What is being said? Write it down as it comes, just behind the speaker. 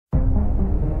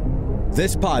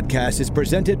This podcast is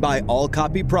presented by All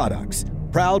Copy Products,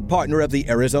 proud partner of the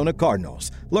Arizona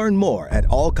Cardinals. Learn more at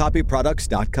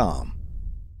allcopyproducts.com.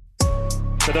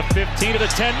 To the 15, to the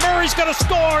 10. Murray's going to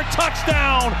score.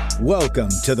 Touchdown. Welcome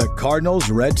to the Cardinals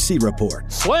Red Sea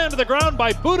Report. Slammed to the ground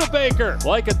by Budda Baker.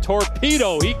 Like a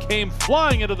torpedo, he came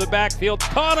flying into the backfield.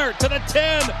 Connor to the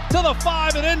 10, to the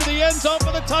 5, and into the end zone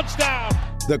for the touchdown.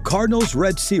 The Cardinals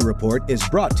Red Sea Report is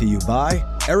brought to you by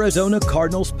Arizona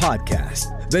Cardinals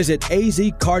Podcast. Visit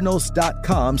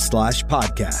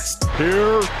azcardinals.com/podcast.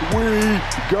 Here we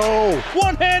go.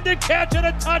 One-handed catch and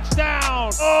a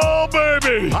touchdown. Oh,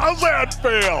 baby. How's that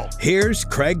feel? Here's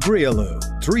Craig Grialou,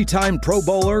 3-time Pro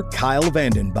Bowler Kyle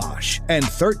Vanden Bosch, and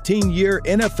 13-year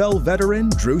NFL veteran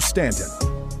Drew Stanton.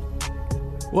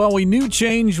 Well, we knew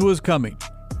change was coming,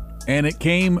 and it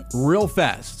came real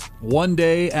fast. One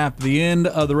day after the end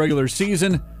of the regular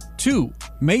season, 2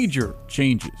 major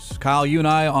changes. Kyle, you and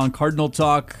I on Cardinal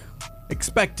Talk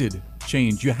expected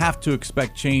change. You have to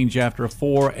expect change after a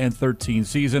 4-13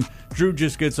 season. Drew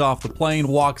just gets off the plane,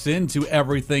 walks into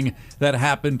everything that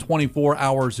happened 24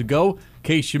 hours ago. In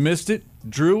case you missed it,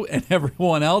 Drew and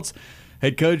everyone else,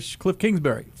 head coach Cliff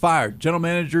Kingsbury fired. General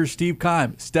manager Steve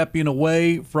Keim stepping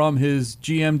away from his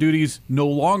GM duties, no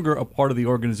longer a part of the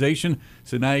organization.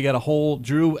 So now you got a whole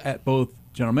Drew at both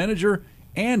general manager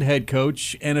and head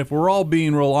coach. And if we're all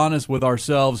being real honest with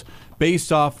ourselves,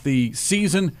 based off the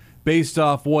season, based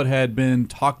off what had been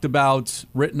talked about,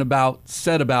 written about,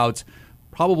 said about,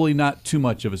 probably not too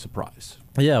much of a surprise.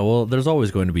 Yeah, well, there's always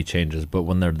going to be changes, but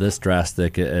when they're this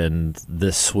drastic and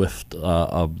this swift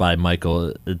by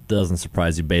Michael, it doesn't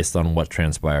surprise you based on what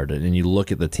transpired. And you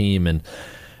look at the team, and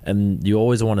you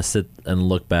always want to sit and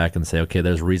look back and say, okay,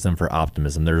 there's reason for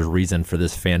optimism. There's reason for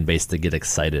this fan base to get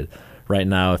excited. Right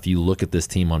now, if you look at this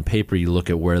team on paper, you look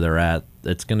at where they're at,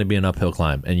 it's going to be an uphill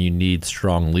climb, and you need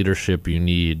strong leadership. You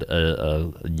need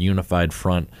a unified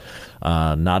front,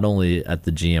 not only at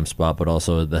the GM spot, but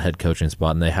also the head coaching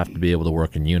spot, and they have to be able to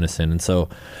work in unison. And so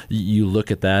you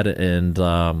look at that, and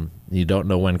you don't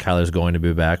know when Kyler's going to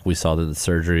be back. We saw that the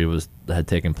surgery had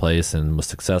taken place and was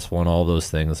successful and all those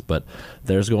things, but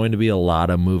there's going to be a lot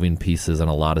of moving pieces and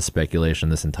a lot of speculation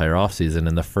this entire offseason.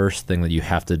 And the first thing that you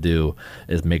have to do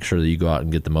is make sure that you go out and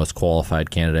get the most qualified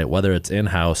candidate, whether it's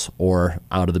in-house or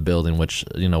out of the building, which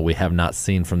we have not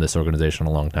seen from this organization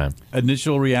in a long time.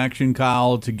 Initial reaction,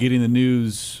 Kyle, to getting the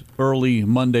news early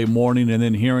Monday morning and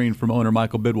then hearing from owner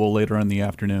Michael Bidwill later in the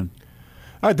afternoon.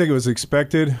 I think it was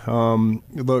expected.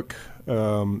 Look,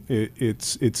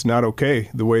 it's not okay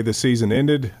the way the season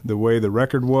ended, the way the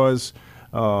record was.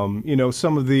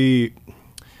 Some of the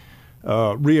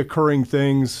reoccurring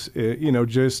things,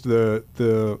 just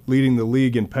the leading the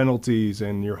league in penalties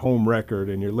and your home record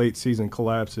and your late season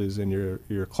collapses and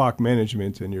your clock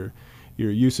management and your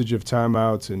usage of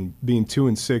timeouts and being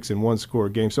 2-6 in one-score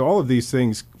games. So all of these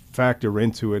things factor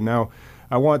into it. Now,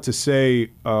 I want to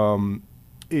say,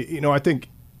 I think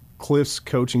Cliff's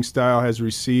coaching style has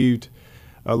received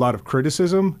a lot of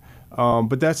criticism,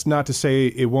 but that's not to say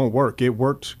it won't work. It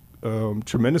worked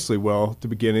tremendously well at the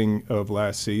beginning of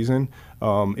last season.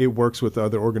 It works with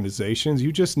other organizations.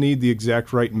 You just need the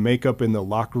exact right makeup in the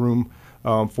locker room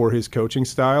for his coaching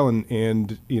style,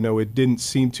 and it didn't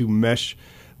seem to mesh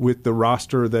with the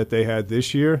roster that they had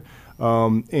this year.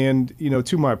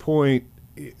 To my point,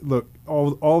 look,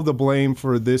 all the blame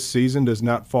for this season does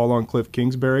not fall on Cliff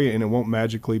Kingsbury, and it won't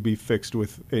magically be fixed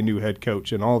with a new head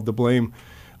coach. And all of the blame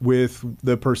with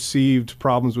the perceived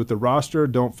problems with the roster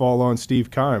don't fall on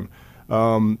Steve Keim.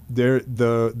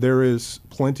 There is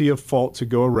plenty of fault to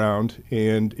go around,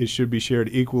 and it should be shared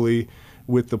equally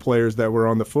with the players that were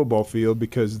on the football field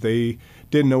because they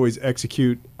didn't always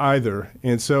execute either.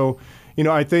 And so,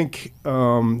 I think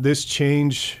this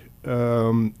change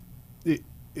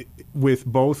with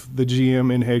both the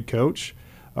GM and head coach,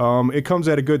 it comes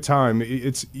at a good time.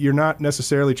 You're not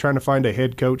necessarily trying to find a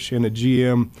head coach and a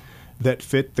GM that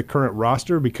fit the current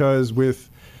roster because with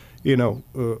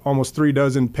almost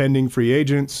 36 pending free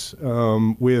agents,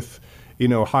 with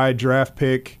high draft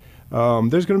pick,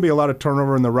 there's going to be a lot of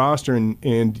turnover in the roster,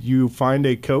 and you find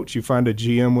a coach, you find a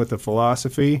GM with a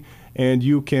philosophy, and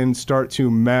you can start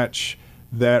to match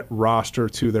that roster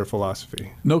to their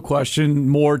philosophy. No question,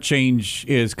 more change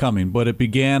is coming, but it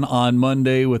began on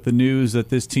Monday with the news that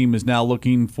this team is now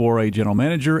looking for a general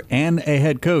manager and a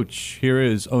head coach. Here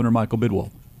is owner Michael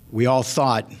Bidwill. We all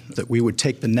thought that we would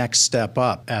take the next step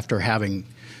up after having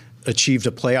achieved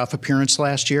a playoff appearance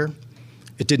last year.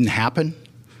 It didn't happen.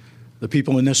 The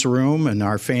people in this room and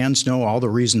our fans know all the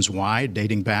reasons why,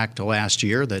 dating back to last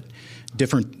year, that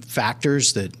different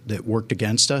factors that worked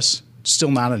against us.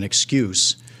 Still not an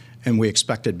excuse. and we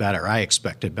expected better. I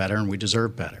expected better, and we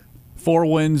deserve better. 4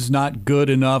 wins, not good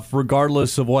enough,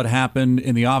 regardless of what happened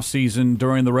in the offseason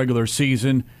during the regular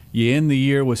season. You end the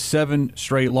year with 7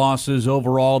 straight losses.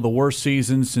 Overall, the worst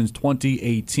season since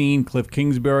 2018. Cliff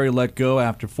Kingsbury let go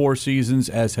after 4 seasons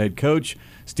as head coach.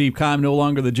 Steve Keim no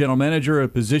longer the general manager, a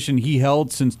position he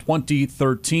held since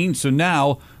 2013. So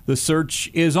now the search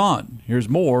is on. Here's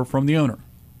more from the owner.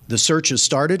 The search has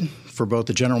started for both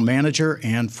the general manager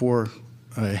and for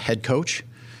a head coach.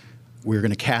 We're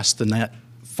going to cast the net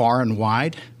far and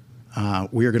wide.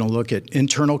 We are going to look at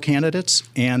internal candidates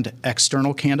and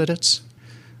external candidates.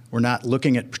 We're not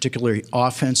looking at particularly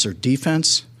offense or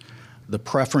defense. The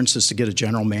preference is to get a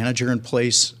general manager in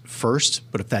place first,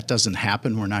 but if that doesn't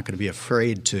happen, we're not going to be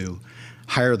afraid to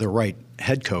hire the right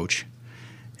head coach.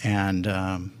 And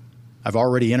I've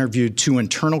already interviewed 2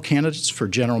 internal candidates for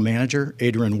general manager,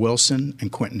 Adrian Wilson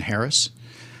and Quentin Harris.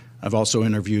 I've also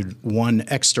interviewed 1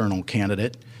 external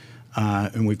candidate,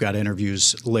 and we've got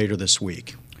interviews later this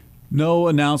week. No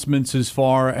announcements as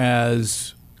far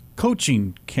as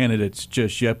coaching candidates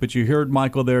just yet, but you heard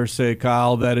Michael there say,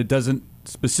 Kyle, that it doesn't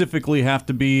specifically have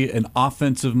to be an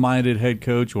offensive-minded head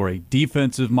coach or a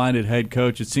defensive-minded head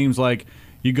coach. It seems like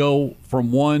you go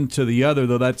from one to the other,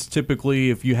 though that's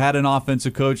typically if you had an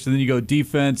offensive coach, then you go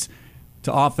defense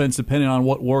to offense depending on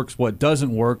what works, what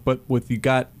doesn't work. But with you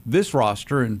got this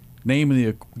roster and naming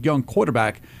the young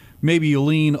quarterback, maybe you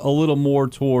lean a little more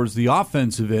towards the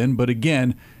offensive end, but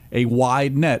again, a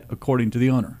wide net according to the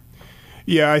owner.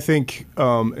 Yeah, I think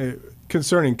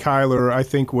concerning Kyler, I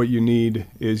think what you need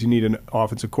is an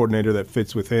offensive coordinator that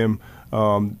fits with him,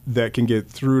 that can get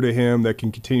through to him, that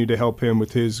can continue to help him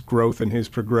with his growth and his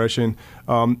progression,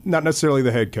 not necessarily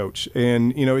the head coach.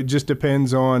 And, it just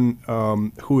depends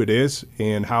on who it is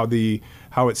and how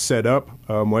it's set up,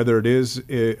 whether it is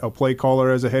a play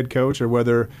caller as a head coach or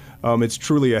whether it's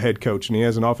truly a head coach and he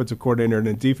has an offensive coordinator and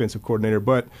a defensive coordinator.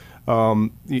 But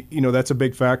that's a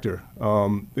big factor.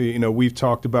 We've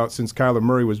talked about since Kyler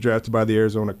Murray was drafted by the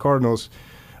Arizona Cardinals,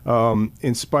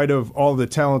 in spite of all the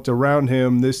talent around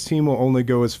him, this team will only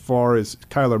go as far as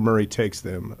Kyler Murray takes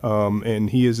them.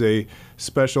 And he is a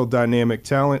special dynamic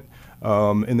talent.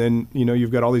 And then,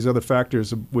 you've got all these other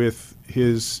factors with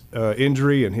his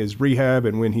injury and his rehab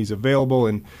and when he's available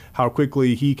and how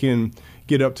quickly he can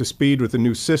get up to speed with the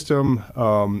new system,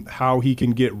 how he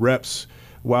can get reps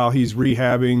while he's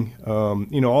rehabbing.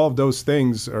 All of those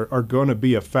things are going to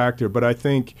be a factor. But I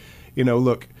think,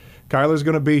 look, Kyler's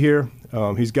going to be here.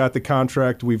 He's got the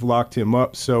contract. We've locked him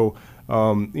up. So,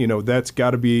 that's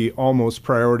got to be almost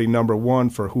priority number 1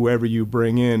 for whoever you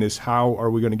bring in is how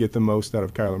are we going to get the most out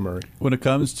of Kyler Murray. When it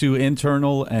comes to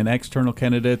internal and external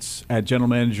candidates at general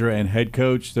manager and head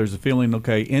coach, there's a feeling,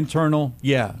 okay, internal,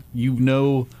 yeah, you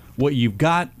know what you've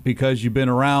got because you've been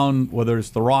around, whether it's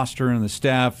the roster and the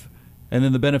staff, and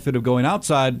then the benefit of going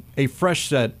outside, a fresh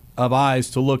set of eyes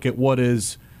to look at what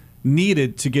is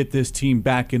needed to get this team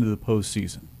back into the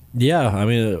postseason. Yeah, I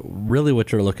mean, really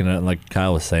what you're looking at, like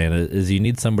Kyle was saying, is you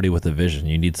need somebody with a vision.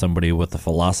 You need somebody with a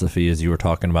philosophy, as you were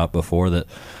talking about before, that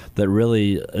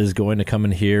really is going to come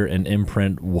in here and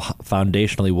imprint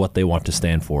foundationally what they want to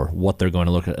stand for, what they're going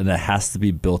to look at. And it has to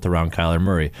be built around Kyler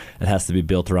Murray. It has to be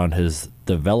built around his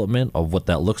development of what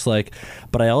that looks like.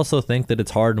 But I also think that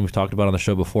it's hard, and we've talked about it on the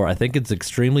show before, I think it's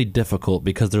extremely difficult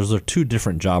because those are 2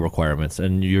 different job requirements.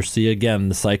 And you see, again,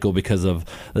 the cycle because of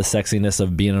the sexiness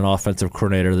of being an offensive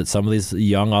coordinator, that some of these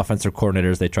young offensive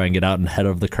coordinators, they try and get out ahead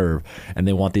of the curve, and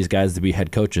they want these guys to be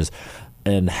head coaches.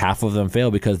 And half of them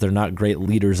fail because they're not great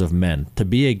leaders of men. To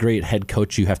be a great head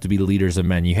coach, you have to be leaders of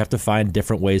men. You have to find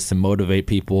different ways to motivate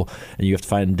people, and you have to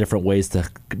find different ways to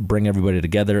bring everybody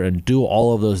together and do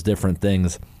all of those different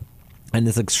things. And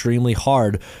it's extremely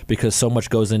hard because so much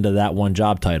goes into that one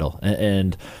job title.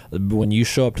 And when you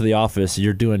show up to the office,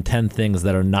 you're doing 10 things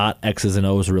that are not X's and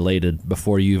O's related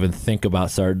before you even think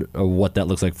about what that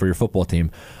looks like for your football team.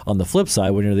 On the flip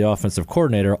side, when you're the offensive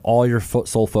coordinator, all your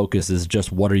sole focus is just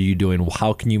what are you doing?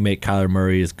 How can you make Kyler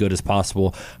Murray as good as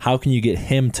possible? How can you get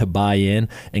him to buy in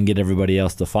and get everybody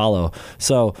else to follow?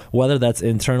 So whether that's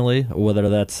internally, whether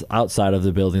that's outside of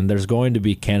the building, there's going to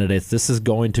be candidates. This is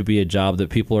going to be a job that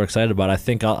people are excited about. I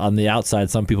think on the outside,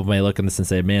 some people may look at this and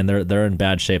say, man, they're in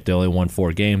bad shape. They only won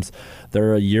 4 games.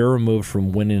 They're a year removed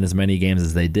from winning as many games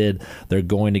as they did. They're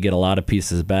going to get a lot of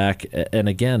pieces back. And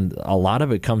again, a lot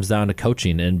of it comes down to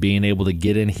coaching and being able to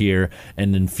get in here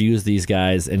and infuse these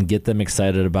guys and get them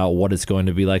excited about what it's going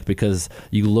to be like, because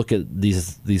you look at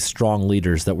these strong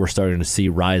leaders that we're starting to see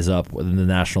rise up within the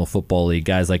National Football League,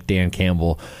 guys like Dan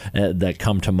Campbell that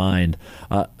come to mind.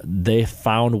 They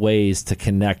found ways to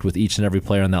connect with each and every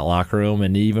player in that locker locker room,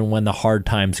 and even when the hard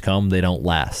times come, they don't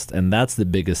last. And that's the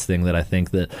biggest thing that I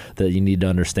think that you need to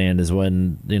understand is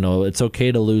when, it's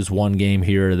okay to lose one game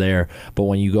here or there, but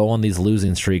when you go on these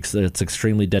losing streaks, it's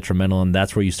extremely detrimental, and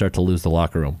that's where you start to lose the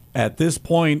locker room. At this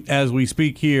point, as we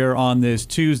speak here on this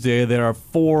Tuesday, there are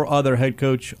 4 other head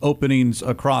coach openings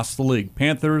across the league: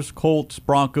 Panthers, Colts,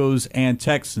 Broncos, and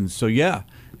Texans. So, yeah,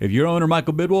 if you're owner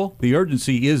Michael Bidwell, the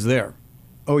urgency is there.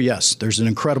 Oh, yes. There's an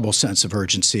incredible sense of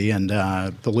urgency. And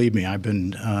believe me, I've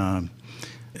been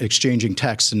exchanging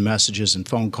texts and messages and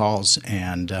phone calls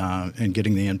and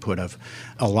getting the input of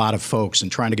a lot of folks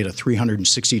and trying to get a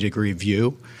 360-degree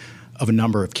view of a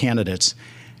number of candidates.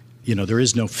 There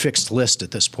is no fixed list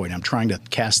at this point. I'm trying to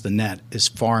cast the net as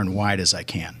far and wide as I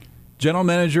can. General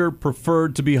manager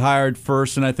preferred to be hired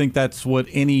first, and I think that's what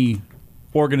any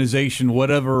organization,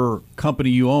 whatever company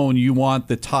you own, you want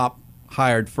the top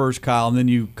hired first, Kyle, and then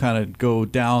you kind of go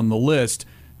down the list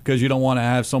because you don't want to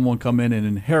have someone come in and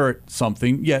inherit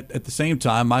something. Yet at the same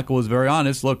time, Michael was very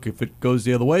honest. Look, if it goes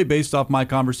the other way, based off my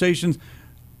conversations,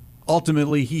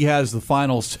 ultimately he has the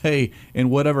final say in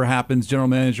whatever happens, general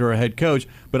manager or head coach.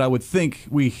 But I would think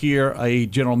we hear a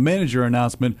general manager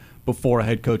announcement before a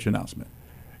head coach announcement.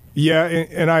 Yeah,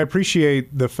 and I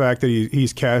appreciate the fact that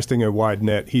he's casting a wide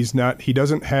net. He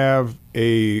doesn't have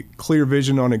a clear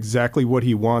vision on exactly what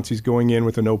he wants. He's going in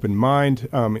with an open mind.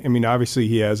 Obviously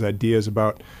he has ideas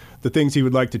about the things he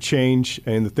would like to change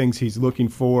and the things he's looking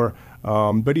for,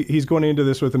 but he's going into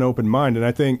this with an open mind. And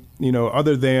I think,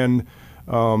 other than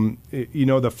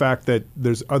the fact that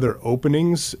there's other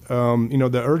openings,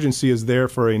 the urgency is there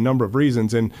for a number of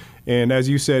reasons. And as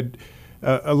you said,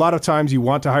 a lot of times you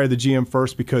want to hire the GM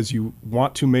first because you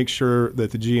want to make sure that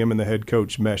the GM and the head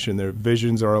coach mesh and their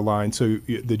visions are aligned. So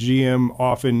the GM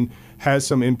often has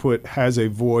some input, has a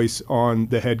voice on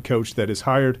the head coach that is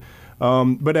hired.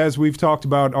 But as we've talked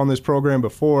about on this program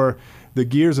before, the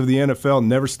gears of the NFL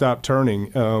never stop turning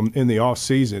in the off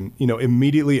season.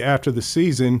 Immediately after the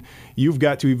season, you've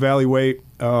got to evaluate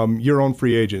your own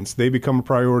free agents. They become a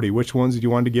priority. Which ones do you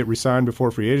want to get re-signed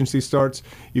before free agency starts?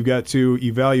 You've got to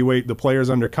evaluate the players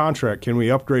under contract. Can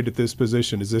we upgrade at this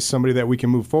position? Is this somebody that we can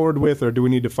move forward with, or do we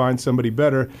need to find somebody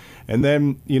better? And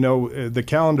then, the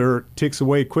calendar ticks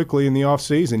away quickly in the off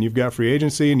season. You've got free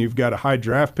agency and you've got a high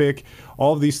draft pick.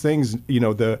 All of these things,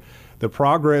 the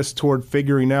progress toward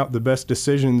figuring out the best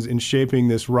decisions in shaping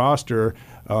this roster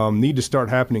need to start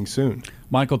happening soon.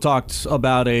 Michael talked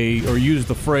about used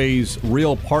the phrase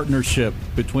real partnership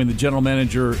between the general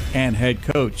manager and head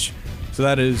coach. So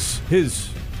that is his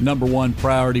number one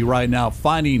priority right now,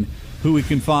 finding who we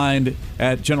can find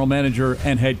at general manager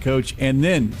and head coach, and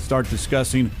then start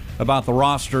discussing about the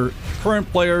roster, current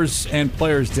players, and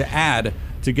players to add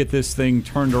to get this thing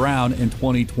turned around in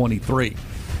 2023.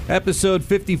 Episode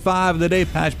 55 of the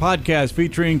Dave Pasch Podcast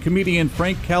featuring comedian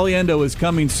Frank Caliendo is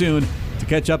coming soon. To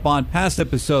catch up on past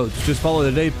episodes, just follow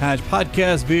the Dave Pasch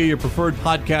Podcast via your preferred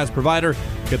podcast provider.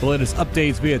 Get the latest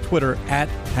updates via Twitter at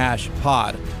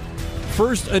PaschPod.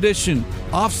 First edition,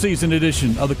 off-season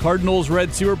edition of the Cardinals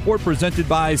Red Sea Report presented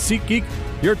by SeatGeek,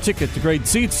 your ticket to great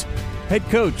seats. Head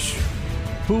coach,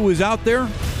 who is out there,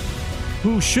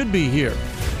 who should be here,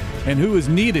 and who is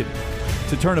needed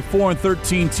to turn a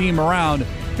 4-13 team around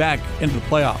back into the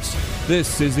playoffs.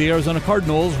 This is the Arizona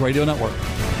Cardinals Radio Network.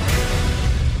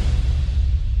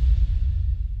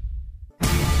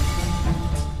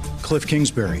 Cliff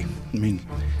Kingsbury,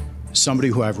 somebody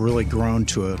who I've really grown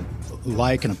to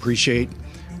like and appreciate,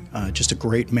 just a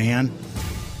great man.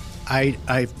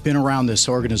 I've been around this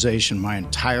organization my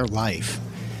entire life,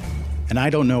 and I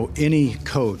don't know any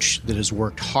coach that has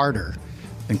worked harder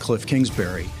than Cliff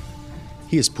Kingsbury.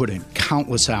 He has put in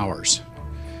countless hours.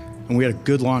 And we had a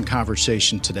good, long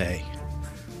conversation today,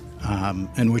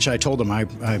 in which I told him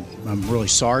I'm really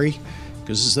sorry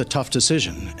because this is a tough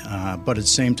decision. But at the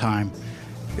same time,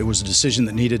 it was a decision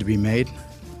that needed to be made.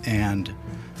 And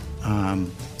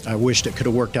I wished it could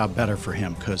have worked out better for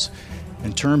him because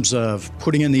in terms of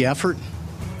putting in the effort,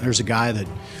 there's a guy that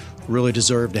really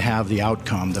deserved to have the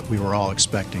outcome that we were all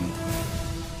expecting.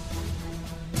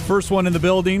 First one in the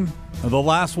building, the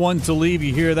last one to leave.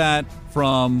 You hear that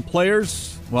from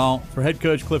players. Well, for head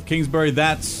coach Cliff Kingsbury,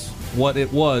 that's what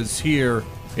it was here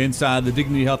inside the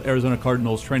Dignity Health Arizona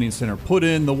Cardinals Training Center. Put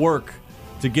in the work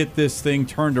to get this thing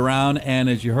turned around, and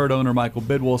as you heard owner Michael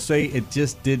Bidwell say, it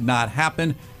just did not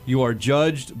happen. You are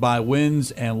judged by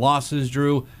wins and losses,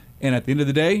 Drew, and at the end of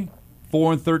the day,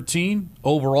 4-13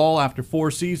 overall after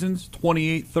 4 seasons,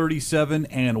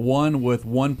 28-37-1 with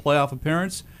 1 playoff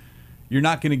appearance. You're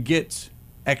not going to get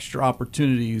extra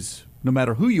opportunities no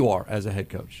matter who you are as a head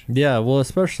coach. Yeah, well,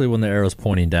 especially when the arrow's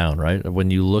pointing down, right?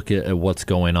 When you look at what's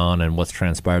going on and what's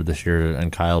transpired this year,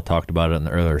 and Kyle talked about it in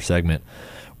the earlier segment,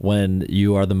 when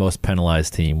you are the most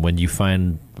penalized team, when you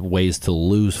find ways to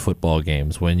lose football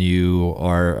games, when you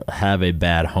have a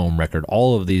bad home record,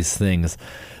 all of these things,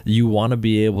 you want to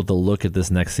be able to look at this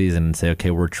next season and say,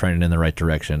 okay, we're trending in the right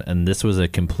direction. And this was a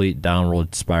complete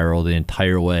downward spiral the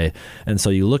entire way. And so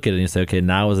you look at it and you say, okay,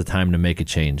 now is the time to make a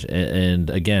change.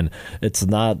 And again, it's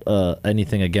not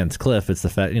anything against Cliff. It's the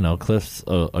fact, Cliff's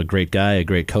a great guy, a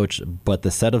great coach, but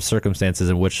the set of circumstances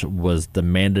in which was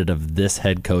demanded of this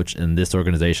head coach and this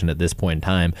organization at this point in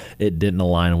time, it didn't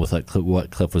align with what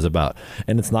Cliff was about.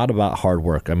 And it's not about hard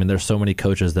work. I mean, there's so many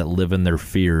coaches that live in their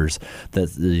fears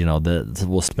that, that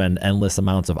will spend endless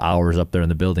amounts of hours up there in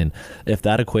the building. If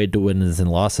that equated to wins and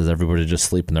losses, everybody would just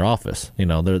sleep in their office.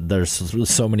 There's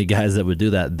so many guys that would do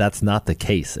that. That's not the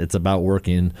case. It's about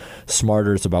working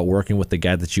smarter. It's about working with the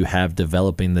guy that you have,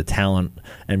 developing the talent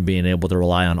and being able to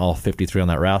rely on all 53 on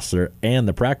that roster and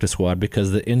the practice squad,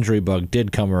 because the injury bug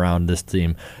did come around this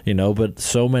team, but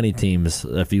so many teams,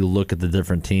 if you look at the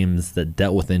different teams that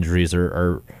dealt with injuries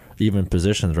or even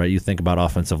positions, right? You think about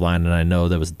offensive line, and I know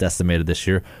that was decimated this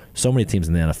year. So many teams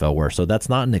in the NFL were. So that's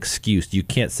not an excuse. You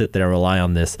can't sit there and rely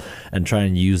on this and try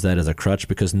and use that as a crutch,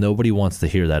 because nobody wants to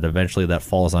hear that. Eventually that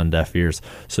falls on deaf ears.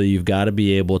 So you've got to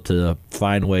be able to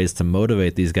find ways to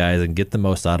motivate these guys and get the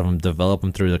most out of them, develop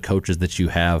them through the coaches that you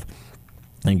have,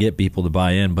 and get people to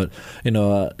buy in. But,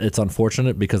 it's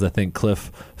unfortunate because I think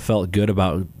Cliff felt good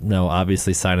about,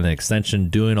 obviously signing an extension,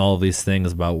 doing all of these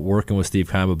things, about working with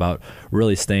Steve Keim, about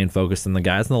really staying focused. And the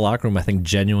guys in the locker room, I think,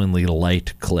 genuinely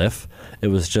liked Cliff. It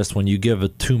was just when you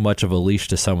give too much of a leash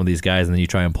to some of these guys and then you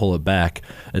try and pull it back,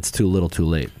 it's too little too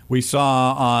late. We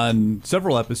saw on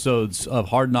several episodes of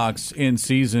Hard Knocks in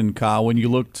season, Kyle, when you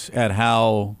looked at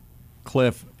how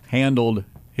Cliff handled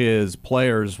his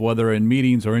players, whether in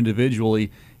meetings or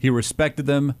individually, he respected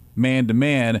them man to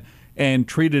man and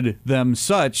treated them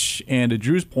such. And to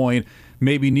Drew's point,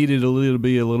 maybe needed a little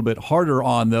bit harder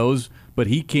on those, but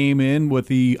he came in with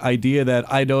the idea that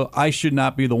I should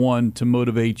not be the one to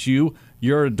motivate you.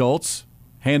 You're adults.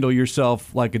 Handle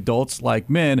yourself like adults, like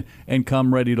men, and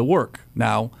come ready to work.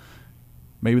 Now,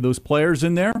 maybe those players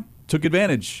in there took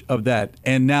advantage of that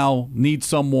and now need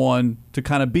someone to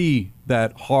kind of be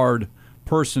that hard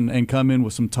person and come in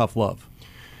with some tough love.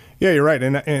 Yeah, you're right.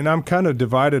 And I'm kind of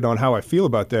divided on how I feel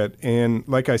about that. And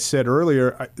like I said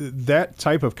earlier, that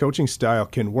type of coaching style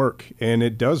can work, and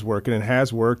it does work, and it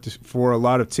has worked for a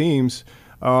lot of teams.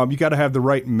 You got to have the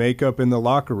right makeup in the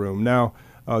locker room. Now,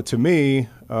 to me,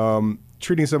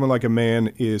 treating someone like a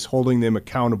man is holding them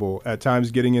accountable, at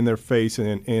times getting in their face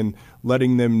and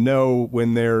letting them know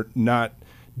when they're not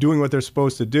doing what they're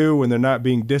supposed to do, when they're not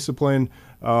being disciplined.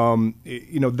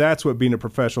 That's what being a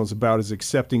professional is about, is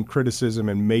accepting criticism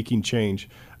and making change.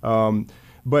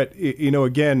 But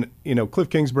again, Cliff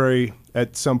Kingsbury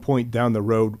at some point down the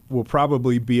road will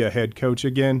probably be a head coach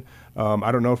again.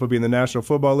 I don't know if he'll be in the National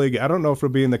Football League. I don't know if he'll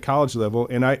be in the college level.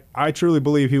 And I truly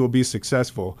believe he will be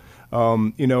successful.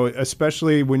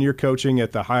 Especially when you're coaching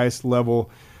at the highest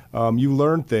level, you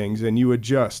learn things and you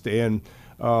adjust. And,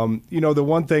 the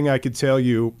one thing I could tell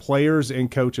you, players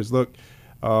and coaches, look,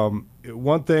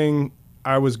 one thing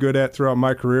I was good at throughout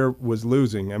my career was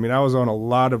losing. I mean, I was on a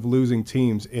lot of losing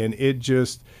teams, and it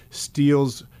just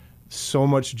steals so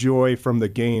much joy from the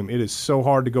game. It is so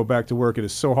hard to go back to work. It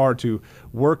is so hard to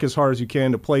work as hard as you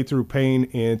can, to play through pain,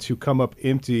 and to come up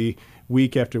empty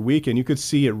week after week. And you could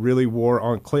see it really wore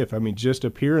on Cliff. I mean, just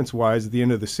appearance-wise at the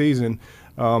end of the season,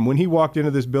 when he walked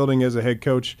into this building as a head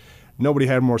coach, nobody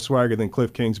had more swagger than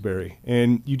Cliff Kingsbury.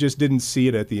 And you just didn't see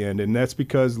it at the end. And that's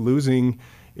because losing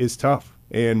is tough.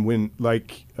 And when,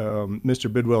 like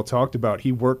Mr. Bidwell talked about,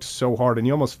 he worked so hard, and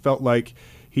he almost felt like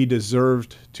he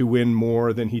deserved to win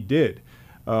more than he did.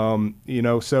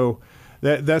 So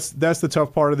that's the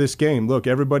tough part of this game. Look,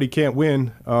 everybody can't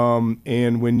win.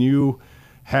 And when you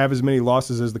have as many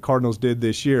losses as the Cardinals did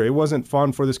this year, it wasn't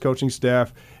fun for this coaching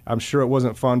staff. I'm sure it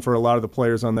wasn't fun for a lot of the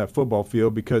players on that football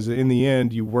field, because in the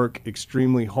end, you work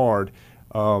extremely hard,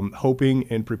 hoping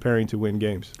and preparing to win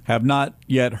games. Have not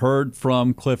yet heard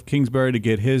from Cliff Kingsbury to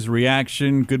get his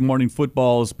reaction. Good Morning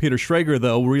Football's Peter Schrager,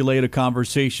 though, relayed a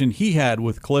conversation he had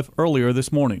with Cliff earlier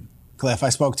this morning. Cliff, I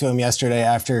spoke to him yesterday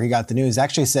after he got the news.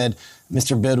 Actually said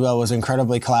Mr. Bidwell was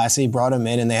incredibly classy, brought him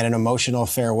in, and they had an emotional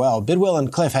farewell. Bidwell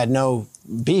and Cliff had no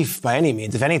beef by any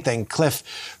means. If anything,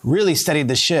 Cliff really steadied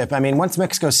the ship. I mean, once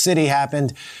Mexico City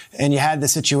happened and you had the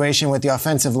situation with the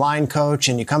offensive line coach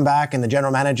and you come back and the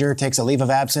general manager takes a leave of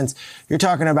absence, you're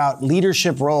talking about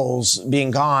leadership roles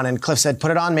being gone. And Cliff said, put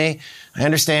it on me. I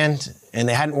understand. And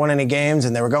they hadn't won any games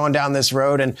and they were going down this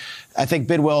road. And I think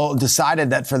Bidwell decided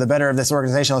that for the better of this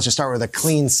organization, let's just start with a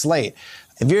clean slate.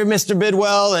 If you're Mr.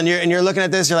 Bidwell and you're looking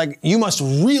at this, you're like, you must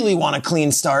really want a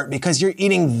clean start because you're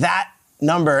eating that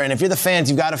number. And if you're the fans,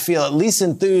 you've got to feel at least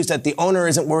enthused that the owner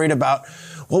isn't worried about,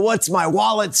 well, what's my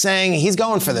wallet saying? He's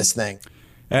going for this thing.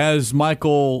 As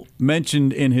Michael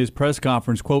mentioned in his press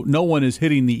conference, quote, no one is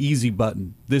hitting the easy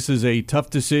button. This is a tough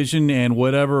decision, and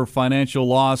whatever financial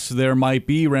loss there might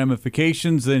be,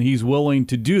 ramifications, then he's willing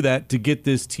to do that to get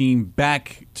this team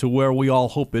back to where we all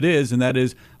hope it is, and that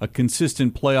is a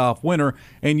consistent playoff winner.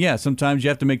 And yeah, sometimes you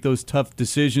have to make those tough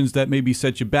decisions that maybe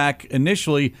set you back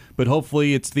initially, but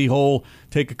hopefully it's the whole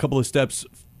take a couple of steps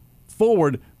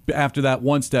forward after that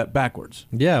one step backwards.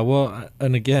 Yeah, well,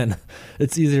 and again,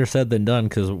 it's easier said than done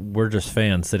because we're just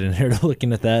fans sitting here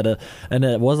looking at that. And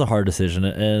it was a hard decision,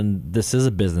 and this is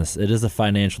a business. It is a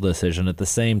financial decision. At the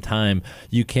same time,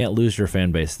 you can't lose your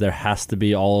fan base. There has to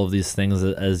be all of these things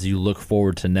as you look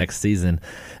forward to next season.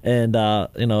 And,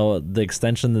 the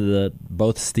extension that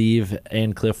both Steve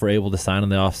and Cliff were able to sign in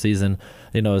the offseason,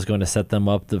 is going to set them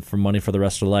up for money for the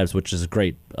rest of their lives, which is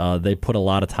great. They put a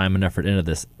lot of time and effort into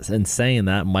this. In saying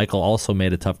that, Michael also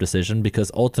made a tough decision because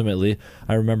ultimately,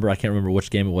 I can't remember which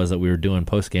game it was that we were doing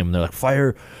post-game, and they're like,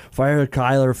 fire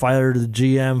Kyler, fire the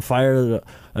GM,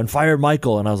 fire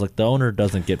Michael. And I was like, the owner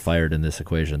doesn't get fired in this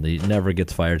equation. He never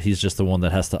gets fired. He's just the one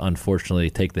that has to unfortunately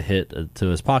take the hit to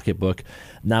his pocketbook.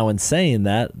 Now, in saying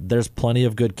that, there's plenty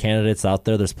of good candidates out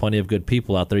there. There's plenty of good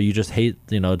people out there. You just hate,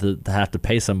 to have to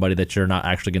pay somebody that you're not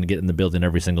actually going to get in the building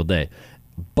every single day.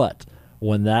 But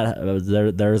when that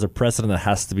there is a precedent that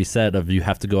has to be set of you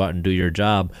have to go out and do your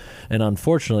job. And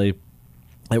unfortunately,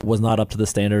 it was not up to the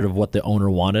standard of what the owner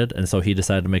wanted, and so he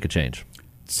decided to make a change.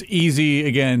 It's easy,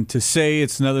 again, to say.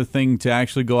 It's another thing to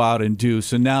actually go out and do.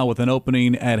 So now with an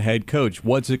opening at head coach,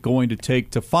 what's it going to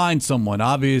take to find someone?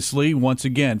 Obviously, once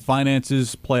again,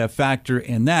 finances play a factor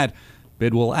in that.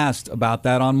 Bidwell asked about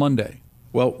that on Monday.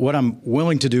 Well, what I'm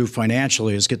willing to do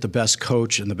financially is get the best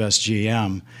coach and the best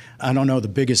GM. I don't know the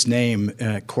biggest name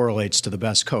correlates to the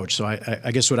best coach. So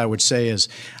I guess what I would say is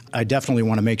I definitely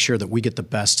want to make sure that we get the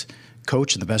best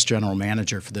coach and the best general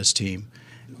manager for this team.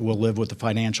 We'll live with the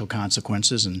financial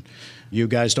consequences, and you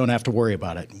guys don't have to worry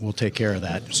about it. We'll take care of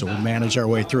that. So we'll manage our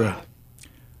way through it.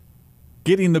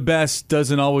 Getting the best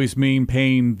doesn't always mean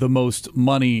paying the most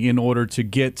money in order to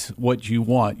get what you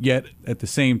want. Yet, at the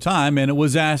same time, and it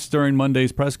was asked during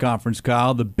Monday's press conference,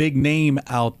 Kyle, the big name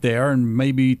out there and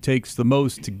maybe takes the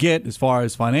most to get as far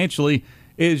as financially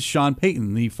is Sean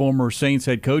Payton, the former Saints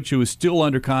head coach who is still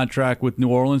under contract with New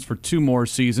Orleans for 2 more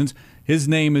seasons. His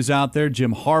name is out there.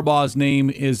 Jim Harbaugh's name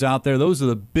is out there. Those are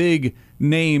the big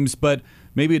names, but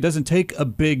maybe it doesn't take a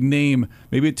big name.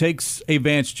 Maybe it takes a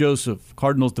Vance Joseph,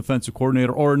 Cardinals defensive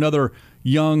coordinator, or another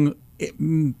young,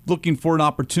 looking for an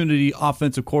opportunity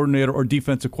offensive coordinator or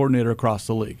defensive coordinator across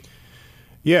the league.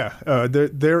 Yeah,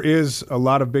 there is a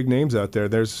lot of big names out there.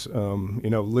 There's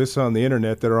lists on the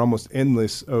internet that are almost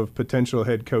endless of potential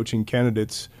head coaching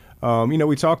candidates.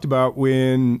 We talked about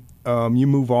when you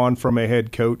move on from a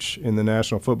head coach in the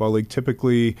National Football League,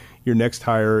 typically your next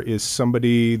hire is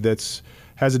somebody that's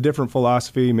has a different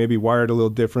philosophy, maybe wired a little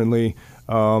differently.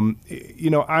 I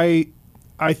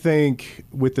think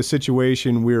with the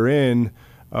situation we're in,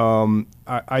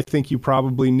 I think you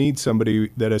probably need somebody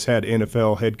that has had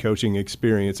NFL head coaching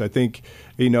experience. I think,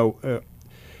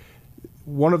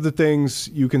 one of the things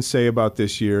you can say about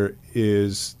this year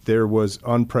is there was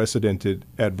unprecedented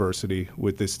adversity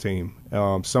with this team.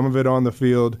 Some of it on the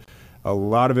field, a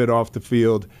lot of it off the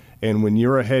field. And when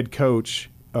you're a head coach,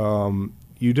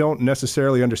 you don't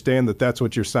necessarily understand that that's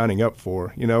what you're signing up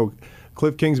for.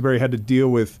 Cliff Kingsbury had to deal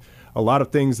with a lot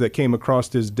of things that came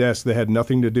across his desk that had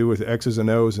nothing to do with X's and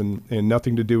O's and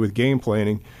nothing to do with game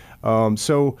planning.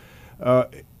 To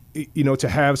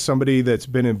have somebody that's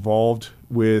been involved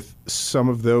with some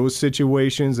of those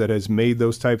situations that has made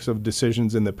those types of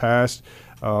decisions in the past,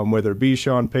 whether it be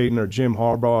Sean Payton or Jim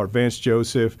Harbaugh or Vance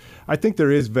Joseph, I think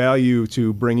there is value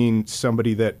to bringing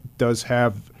somebody that does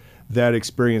have that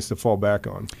experience to fall back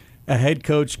on. A head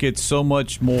coach gets so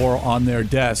much more on their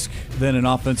desk than an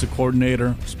offensive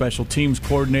coordinator, special teams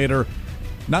coordinator.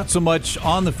 Not so much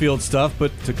on the field stuff,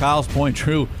 but to Kyle's point,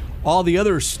 Drew, all the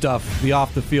other stuff, the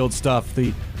off the field stuff,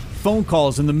 the phone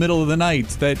calls in the middle of the night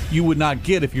that you would not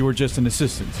get if you were just an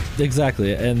assistant.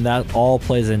 Exactly, and that all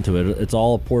plays into it. It's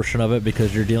all a portion of it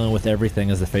because you're dealing with everything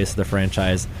as the face of the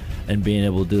franchise and being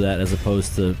able to do that as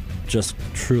opposed to just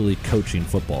truly coaching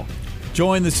football.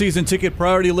 Join the season ticket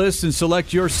priority list and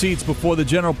select your seats before the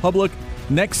general public.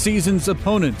 Next season's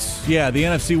opponents, the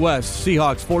NFC West,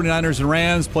 Seahawks, 49ers, and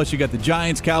Rams, plus you got the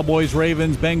Giants, Cowboys,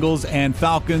 Ravens, Bengals, and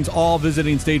Falcons, all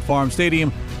visiting State Farm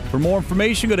Stadium. For more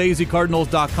information, go to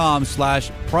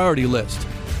azcardinals.com/priority list.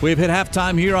 We have hit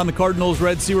halftime here on the Cardinals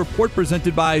Red Sea Report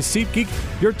presented by SeatGeek.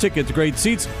 Your ticket to great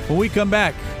seats. When we come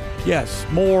back, yes,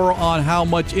 more on how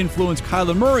much influence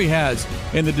Kyler Murray has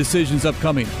in the decisions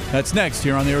upcoming. That's next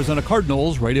here on the Arizona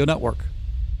Cardinals Radio Network.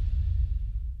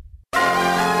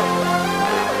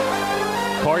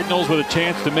 Cardinals with a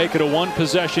chance to make it a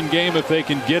one-possession game if they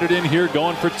can get it in here,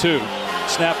 going for two.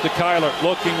 Snap to Kyler,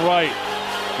 looking right.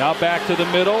 Now back to the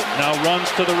middle, now runs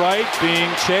to the right,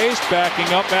 being chased,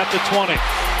 backing up at the 20.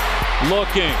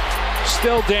 Looking,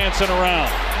 still dancing around.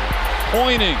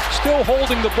 Pointing, still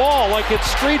holding the ball like it's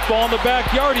street ball in the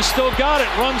backyard. He's still got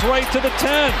it, runs right to the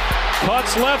 10.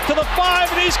 Cuts left to the 5,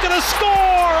 and he's going to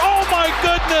score! Oh my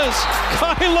goodness!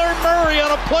 Kyler Murray on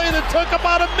a play that took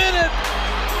about a minute.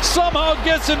 Somehow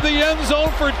gets into the end zone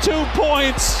for 2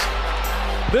 points.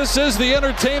 This is the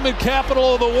entertainment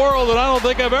capital of the world, and I don't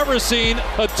think I've ever seen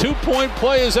a 2-point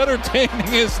play as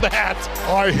entertaining as that.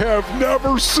 I have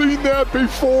never seen that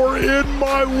before in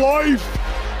my life.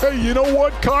 Hey, you know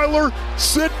what, Kyler?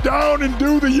 Sit down and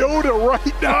do the Yoda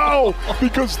right now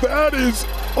because that is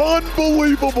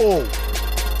unbelievable.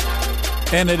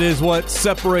 And it is what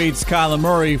separates Kyler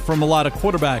Murray from a lot of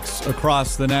quarterbacks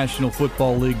across the National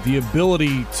Football League. The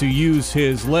ability to use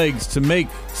his legs to make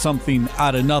something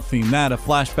out of nothing. That a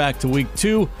flashback to week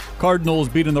 2. Cardinals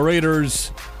beating the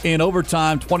Raiders in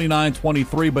overtime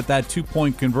 29-23, but that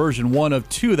 2-point conversion, one of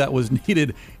 2 that was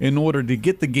needed in order to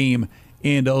get the game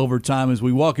into overtime. As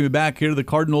we welcome you back here to the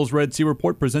Cardinals Red Sea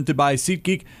Report presented by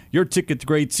SeatGeek, your ticket to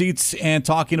great seats, and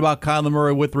talking about Kyler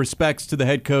Murray with respects to the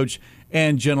head coach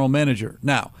and general manager.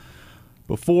 Now,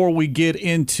 before we get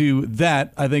into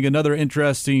that, I think another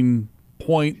interesting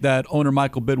point that owner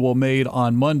Michael Bidwell made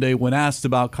on Monday when asked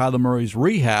about Kyler Murray's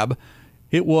rehab,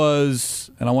 it was,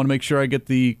 and I want to make sure I get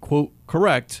the quote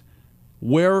correct,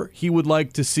 where he would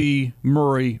like to see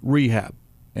Murray rehab,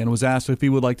 and was asked if he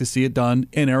would like to see it done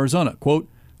in Arizona. Quote,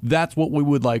 that's what we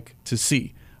would like to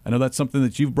see. I know that's something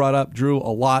that you've brought up, Drew, a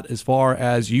lot as far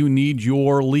as you need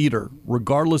your leader,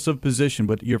 regardless of position,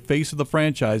 but your face of the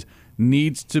franchise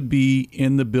needs to be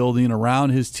in the building around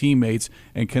his teammates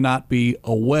and cannot be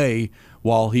away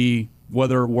while he,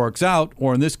 whether it works out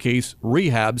or in this case,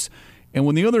 rehabs. And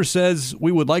when the owner says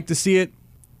we would like to see it,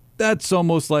 that's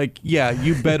almost like, yeah,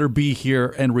 you better be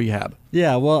here and rehab.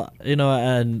 Yeah, well,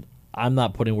 and I'm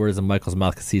not putting words in Michael's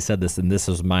mouth because he said this, and this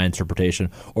is my interpretation,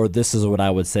 or this is what I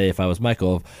would say if I was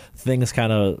Michael. Things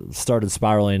kind of started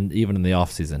spiraling even in the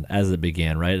offseason as it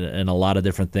began, right? And a lot of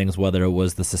different things, whether it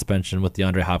was the suspension with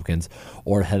DeAndre Hopkins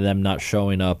or them not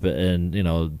showing up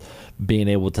and, being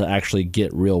able to actually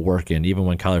get real work in, even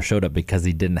when Kyler showed up because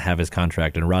he didn't have his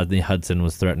contract, and Rodney Hudson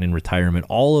was threatening retirement.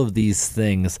 All of these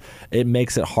things, it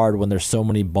makes it hard when there's so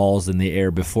many balls in the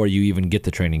air before you even get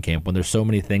to training camp, when there's so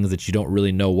many things that you don't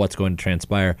really know what's going to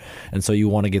transpire. And so you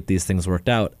want to get these things worked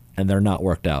out, and they're not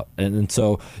worked out. And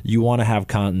so you want to have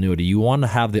continuity. You want to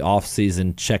have the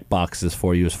offseason check boxes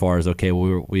for you as far as, okay,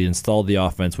 we installed the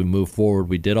offense, we moved forward,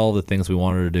 we did all the things we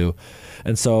wanted to do.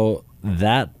 And so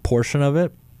that portion of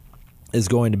it is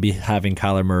going to be having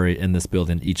Kyler Murray in this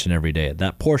building each and every day.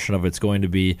 That portion of it's going to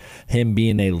be him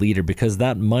being a leader, because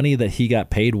that money that he got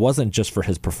paid wasn't just for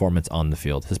his performance on the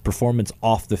field, his performance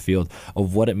off the field,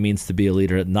 of what it means to be a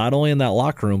leader, not only in that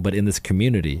locker room, but in this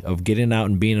community, of getting out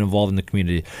and being involved in the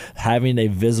community, having a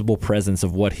visible presence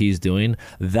of what he's doing.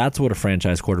 That's what a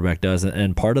franchise quarterback does.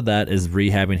 And part of that is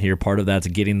rehabbing here. Part of that's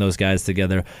getting those guys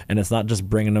together. And it's not just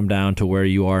bringing them down to where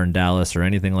you are in Dallas or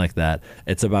anything like that.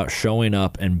 It's about showing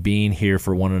up and being here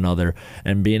for one another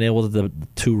and being able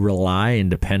to rely and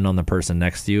depend on the person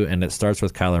next to you. And it starts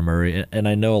with Kyler Murray. And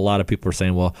I know a lot of people are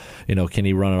saying, well, can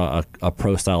he run a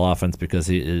pro style offense because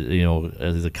he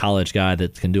is a college guy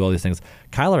that can do all these things.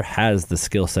 Kyler has the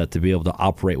skill set to be able to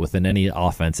operate within any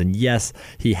offense. And yes,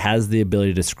 he has the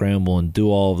ability to scramble and do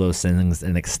all of those things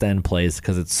and extend plays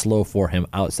because it's slow for him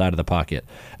outside of the pocket.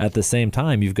 At the same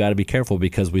time, you've got to be careful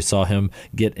because we saw him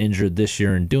get injured this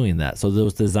year in doing that. So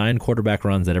those design quarterback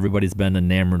runs that everybody's been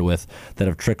enamored with that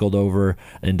have trickled over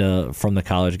into from the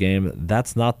college game,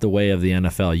 that's not the way of the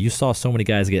NFL. You saw so many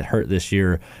guys get hurt this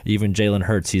year. Even Jalen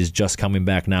Hurts, he's just coming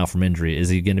back now from injury. Is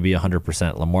he going to be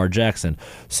 100%? Lamar Jackson.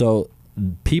 So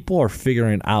people are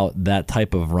figuring out that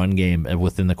type of run game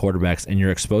within the quarterbacks, and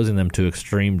you're exposing them to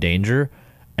extreme danger,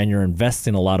 and you're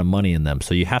investing a lot of money in them.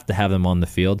 So you have to have them on the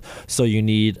field. So you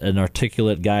need an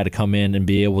articulate guy to come in and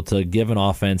be able to give an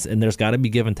offense, and there's got to be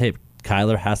give and take.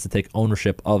 Kyler has to take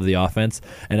ownership of the offense,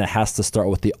 and it has to start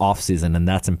with the offseason, and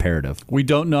that's imperative. We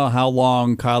don't know how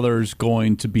long Kyler's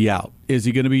going to be out. Is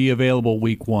he going to be available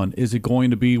week 1? Is it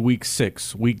going to be week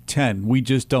 6, week 10? We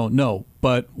just don't know.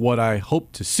 But what I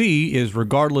hope to see is,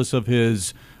 regardless of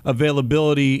his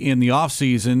availability in the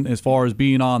offseason as far as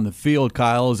being on the field,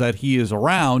 Kyle, is that he is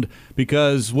around,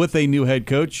 because with a new head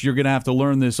coach, you're going to have to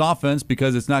learn this offense,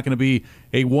 because it's not going to be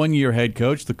a one-year head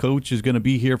coach. The coach is going to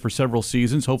be here for several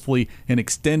seasons, hopefully an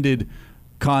extended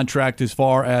contract as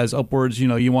far as upwards.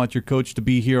 You want your coach to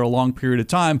be here a long period of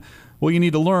time. Well, you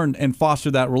need to learn and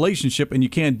foster that relationship, and you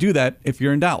can't do that if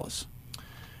you're in Dallas.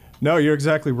 No, you're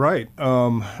exactly right.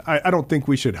 I don't think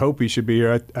we should hope he should be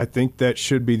here. I think that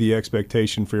should be the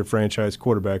expectation for your franchise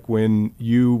quarterback. When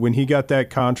he got that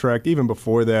contract, even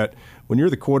before that, when you're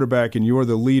the quarterback and you're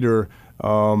the leader,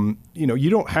 you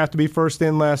don't have to be first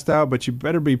in, last out, but you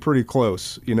better be pretty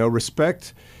close.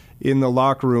 Respect in the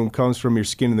locker room comes from your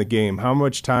skin in the game. How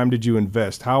much time did you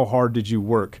invest? How hard did you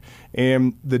work?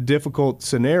 And the difficult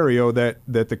scenario that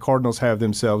the Cardinals have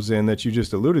themselves in, that you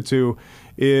just alluded to,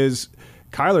 is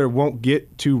Kyler won't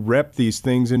get to rep these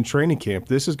things in training camp.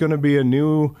 This is going to be a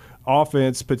new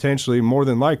offense, potentially, more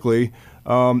than likely,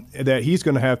 that he's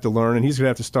going to have to learn, and he's going to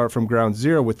have to start from ground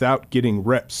zero without getting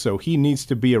reps. So he needs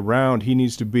to be around. He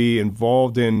needs to be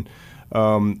involved in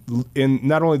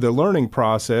not only the learning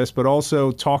process, but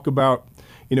also talk about,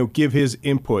 give his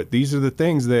input. These are the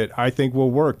things that I think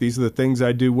will work. These are the things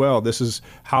I do well. This is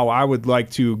how I would like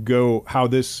to go, how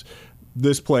this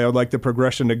play, I'd like the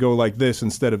progression to go like this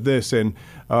instead of this. And,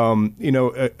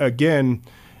 again,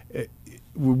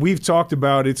 we've talked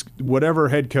about it's whatever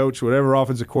head coach, whatever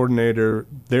offensive coordinator,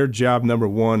 their job number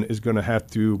one is going to have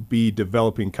to be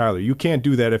developing Kyler. You can't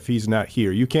do that if he's not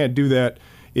here. You can't do that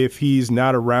if he's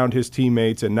not around his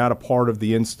teammates and not a part of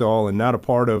the install and not a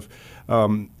part of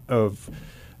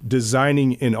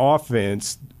designing an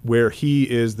offense where he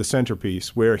is the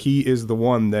centerpiece, where he is the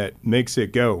one that makes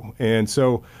it go. And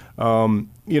so,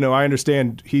 I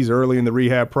understand he's early in the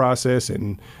rehab process,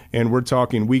 and we're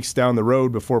talking weeks down the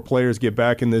road before players get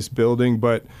back in this building.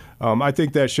 But I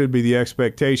think that should be the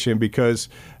expectation, because,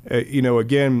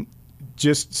 again,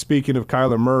 just speaking of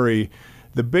Kyler Murray,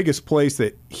 the biggest place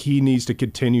that he needs to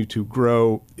continue to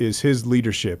grow is his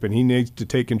leadership, and he needs to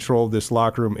take control of this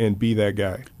locker room and be that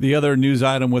guy. The other news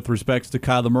item with respects to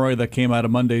Kyler Murray that came out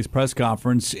of Monday's press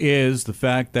conference is the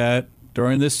fact that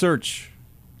during this search,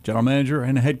 general manager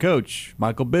and head coach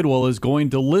Michael Bidwell is going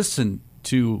to listen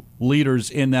to leaders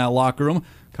in that locker room,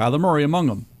 Kyler Murray among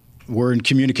them. We're in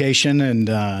communication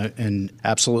and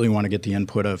absolutely want to get the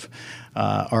input of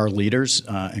our leaders,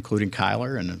 including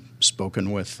Kyler, and have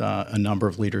spoken with a number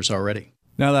of leaders already.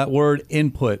 Now, that word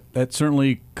input, that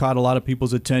certainly caught a lot of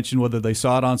people's attention, whether they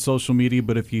saw it on social media,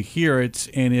 but if you hear it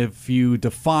and if you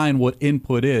define what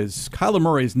input is, Kyler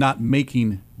Murray is not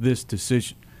making this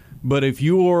decision. But if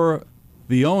you're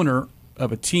the owner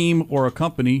of a team or a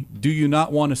company, do you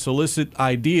not want to solicit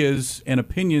ideas and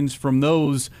opinions from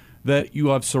those that you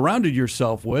have surrounded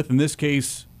yourself with, in this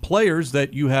case, players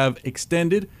that you have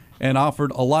extended and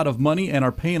offered a lot of money and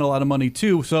are paying a lot of money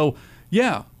to? So,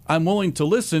 yeah, I'm willing to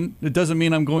listen. It doesn't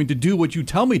mean I'm going to do what you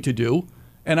tell me to do,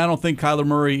 and I don't think Kyler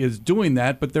Murray is doing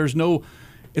that, but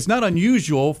it's not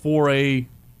unusual for a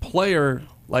player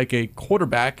like a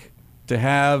quarterback to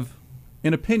have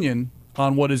an opinion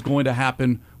on what is going to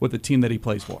happen with the team that he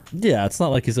plays for. Yeah, it's not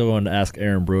like he's going to ask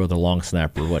Aaron Brewer, the long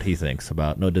snapper, what he thinks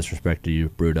about. No disrespect to you,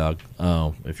 Brewdog,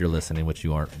 if you're listening, which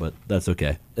you aren't, but that's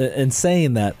okay. In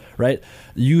saying that, right,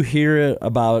 you hear it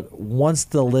about once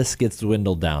the list gets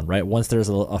dwindled down, right, once there's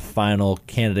a final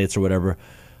candidates or whatever,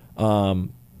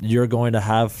 you're going to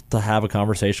have a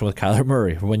conversation with Kyler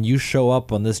Murray. When you show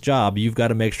up on this job, you've got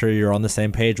to make sure you're on the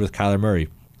same page with Kyler Murray.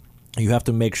 You have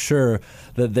to make sure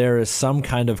that there is some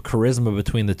kind of charisma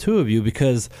between the two of you,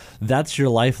 because that's your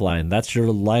lifeline. That's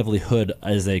your livelihood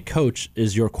as a coach,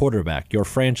 is your quarterback, your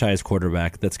franchise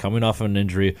quarterback that's coming off of an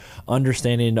injury,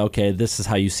 understanding, okay, this is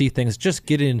how you see things, just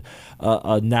getting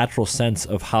a natural sense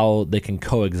of how they can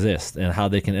coexist and how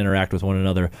they can interact with one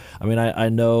another. I mean, I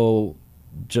know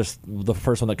just the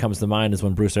first one that comes to mind is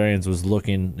when Bruce Arians was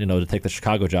looking, to take the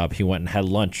Chicago job. He went and had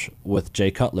lunch with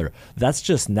Jay Cutler. That's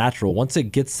just natural. Once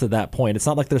it gets to that point, it's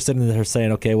not like they're sitting there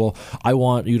saying, okay, well, I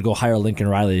want you to go hire Lincoln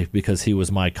Riley because he was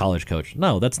my college coach.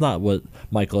 No, that's not what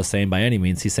Michael is saying by any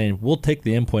means. He's saying we'll take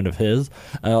the input of his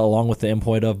along with the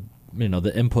input of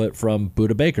the input from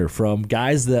Budda Baker, from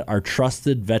guys that are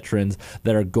trusted veterans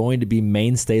that are going to be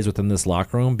mainstays within this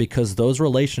locker room, because those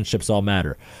relationships all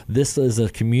matter. This is a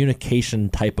communication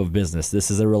type of business.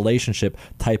 This is a relationship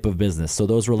type of business. So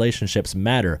those relationships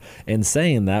matter. And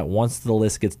saying that, once the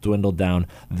list gets dwindled down,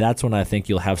 that's when I think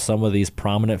you'll have some of these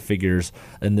prominent figures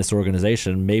in this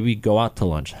organization maybe go out to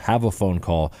lunch, have a phone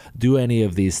call, do any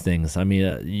of these things. I mean,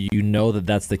 that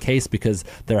that's the case because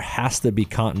there has to be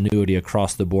continuity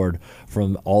across the board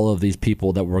from all of these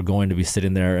people that we're going to be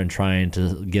sitting there and trying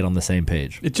to get on the same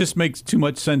page. It just makes too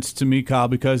much sense to me, Kyle,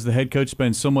 because the head coach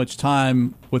spends so much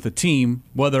time with a team,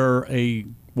 whether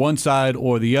one side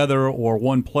or the other, or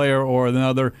one player or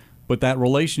another, but that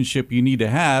relationship you need to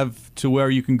have to where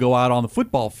you can go out on the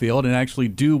football field and actually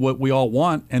do what we all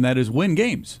want, and that is win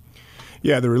games.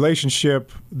 Yeah, the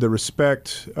relationship, the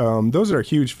respect, those are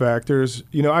huge factors.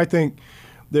 I think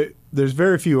that there's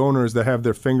very few owners that have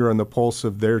their finger on the pulse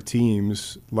of their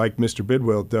teams like Mr.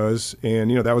 Bidwell does. And,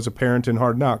 that was apparent in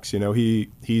Hard Knocks.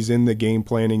 He's in the game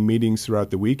planning meetings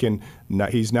throughout the week, and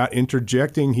he's not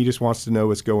interjecting. He just wants to know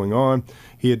what's going on.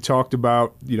 He had talked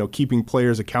about, keeping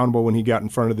players accountable when he got in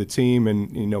front of the team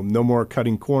and, no more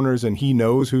cutting corners, and he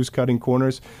knows who's cutting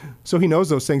corners. So he knows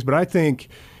those things. But I think,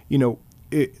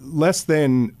 less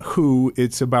than who,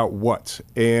 it's about what,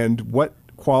 and what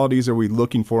qualities are we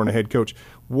looking for in a head coach.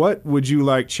 What would you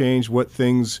like changed? What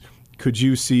things could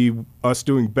you see us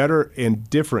doing better and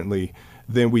differently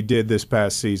than we did this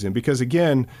past season? Because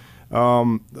again,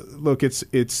 look,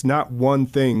 it's not one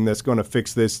thing that's going to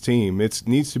fix this team. It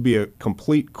needs to be a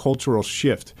complete cultural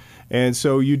shift. And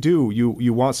so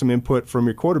you want some input from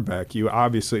your quarterback. You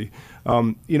obviously,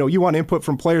 you want input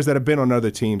from players that have been on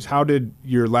other teams. How did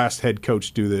your last head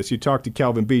coach do this? You talked to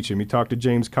Kelvin Beachum. You talked to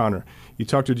James Conner. You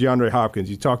talked to DeAndre Hopkins.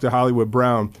 You talked to Hollywood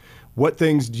Brown. What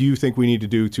things do you think we need to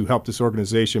do to help this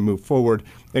organization move forward?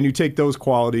 And you take those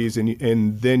qualities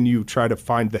and then you try to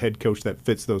find the head coach that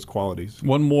fits those qualities.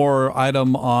 One more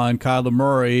item on Kyler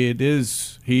Murray.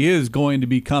 He is going to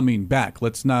be coming back.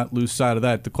 Let's not lose sight of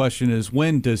that. The question is,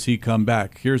 when does he come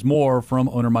back? Here's more from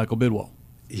owner Michael Bidwell.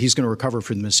 He's going to recover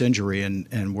from this injury,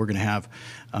 and we're going to have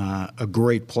a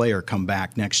great player come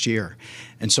back next year.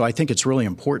 And so I think it's really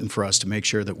important for us to make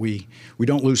sure that we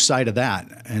don't lose sight of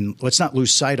that. And let's not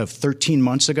lose sight of 13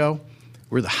 months ago.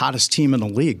 We're the hottest team in the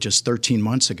league just 13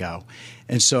 months ago.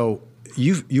 And so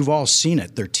you've all seen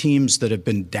it. There are teams that have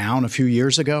been down a few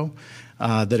years ago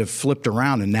that have flipped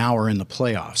around and now are in the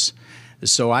playoffs.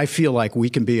 So I feel like we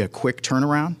can be a quick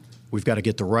turnaround. We've got to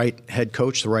get the right head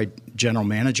coach, the right general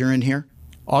manager in here.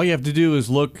 All you have to do is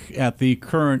look at the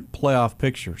current playoff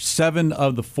picture. 7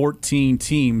 of the 14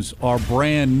 teams are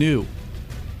brand new.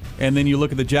 And then you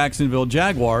look at the Jacksonville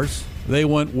Jaguars, they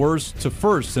went worst to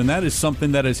first, and that is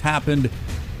something that has happened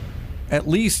at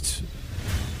least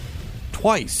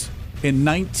twice in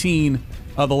 19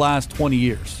 of the last 20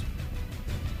 years.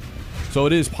 So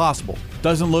it is possible.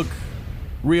 Doesn't look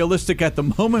realistic at the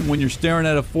moment when you're staring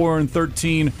at a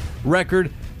 4-13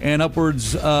 record and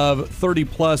upwards of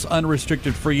 30-plus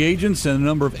unrestricted free agents and a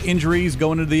number of injuries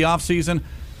going into the offseason.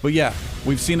 But yeah,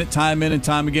 we've seen it time in and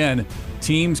time again.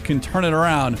 Teams can turn it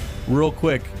around real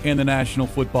quick in the National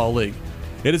Football League.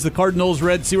 It is the Cardinals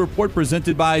Red Sea Report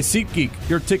presented by SeatGeek,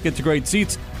 your ticket to great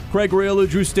seats. Craig Rayola,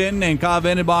 Drew Stanton, and Kyle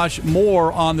Vandenbosch.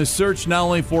 More on the search not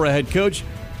only for a head coach,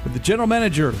 but the general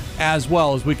manager as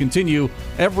well, as we continue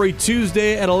every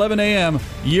Tuesday at 11 a.m.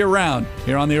 year-round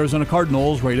here on the Arizona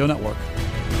Cardinals Radio Network.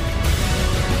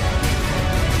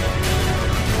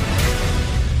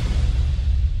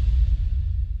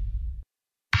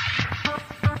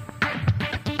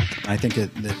 I think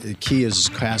the key is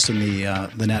casting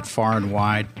the net far and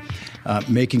wide,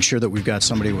 making sure that we've got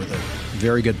somebody with a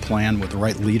very good plan, with the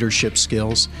right leadership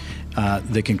skills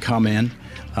that can come in,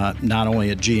 not only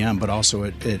at GM but also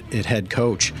at head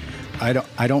coach. I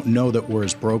don't know that we're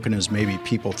as broken as maybe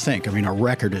people think. I mean, our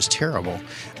record is terrible,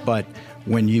 but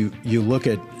when you look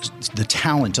at the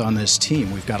talent on this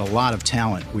team, we've got a lot of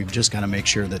talent. We've just got to make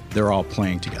sure that they're all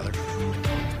playing together.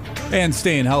 And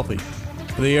staying healthy.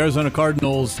 The Arizona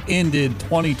Cardinals ended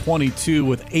 2022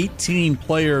 with 18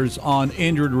 players on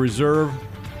injured reserve,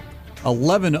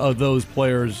 11 of those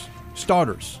players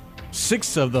starters,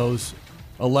 6 of those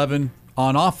 11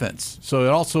 on offense. So it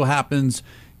also happens,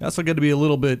 that's going to be a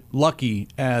little bit lucky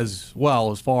as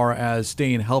well as far as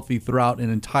staying healthy throughout an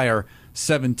entire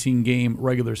 17-game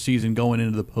regular season going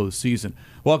into the postseason.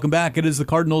 Welcome back. It is the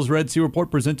Cardinals Red Sea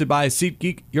Report presented by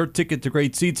SeatGeek, your ticket to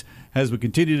great seats, as we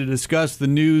continue to discuss the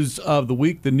news of the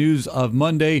week, the news of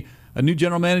Monday. a new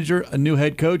general manager, a new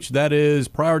head coach. That is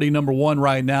priority number one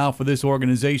right now for this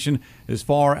organization as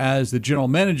far as the general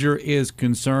manager is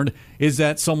concerned. Is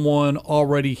that someone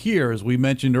already here? As we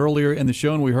mentioned earlier in the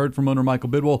show, and we heard from owner Michael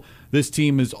Bidwell, this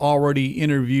team has already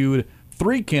interviewed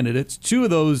 3 candidates, 2 of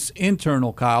those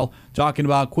internal, Kyle, talking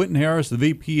about Quentin Harris, the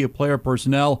VP of Player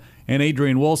Personnel, and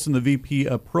Adrian Wilson, the VP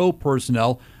of Pro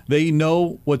Personnel. They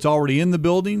know what's already in the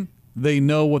building. They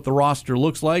know what the roster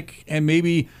looks like, and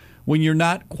maybe when you're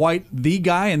not quite the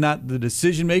guy and not the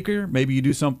decision maker, maybe you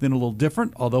do something a little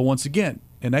different. Although, once again,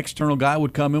 an external guy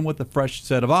would come in with a fresh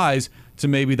set of eyes to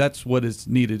maybe that's what is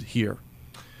needed here.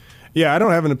 Yeah, I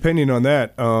don't have an opinion on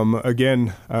that.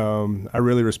 I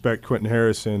really respect Quentin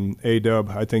Harris and A-Dub.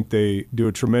 I think they do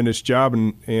a tremendous job,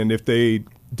 and if they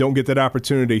don't get that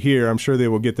opportunity here, I'm sure they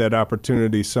will get that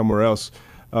opportunity somewhere else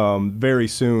very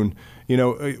soon. You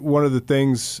know, one of the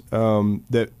things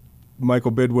that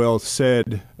Michael Bidwell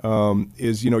said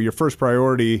is, your first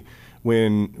priority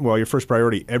your first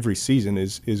priority every season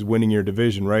is winning your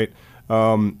division, right?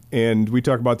 And we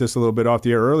talked about this a little bit off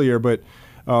the air earlier, but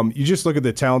you just look at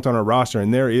the talent on our roster,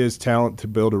 and there is talent to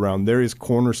build around. There is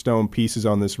cornerstone pieces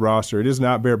on this roster. It is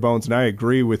not bare bones, and I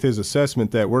agree with his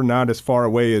assessment that we're not as far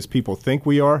away as people think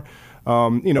we are.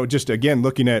 Just again,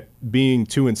 looking at being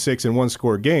 2-6 in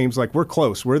one-score games, like we're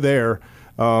close, we're there,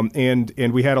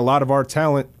 and we had a lot of our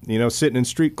talent, sitting in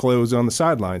street clothes on the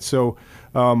sidelines. So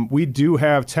we do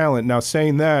have talent. Now,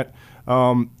 saying that,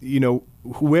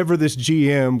 whoever this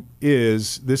GM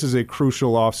is, this is a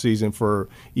crucial offseason for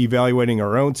evaluating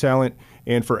our own talent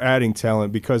and for adding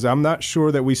talent, because I'm not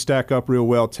sure that we stack up real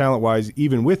well talent-wise,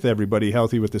 even with everybody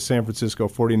healthy with the San Francisco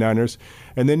 49ers.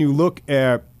 And then you look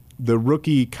at the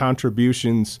rookie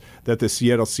contributions that the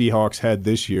Seattle Seahawks had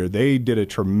this year. They did a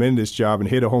tremendous job and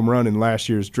hit a home run in last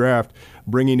year's draft,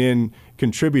 bringing in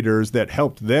contributors that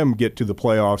helped them get to the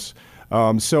playoffs.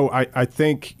 So I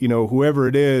think, whoever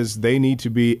it is, they need to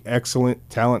be excellent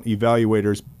talent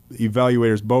evaluators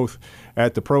both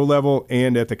at the pro level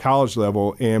and at the college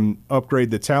level, and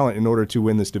upgrade the talent in order to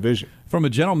win this division. From a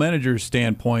general manager's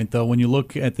standpoint, though, when you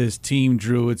look at this team,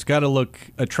 Drew, it's got to look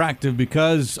attractive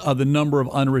because of the number of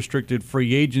unrestricted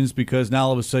free agents, because now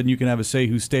all of a sudden you can have a say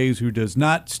who stays, who does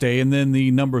not stay, and then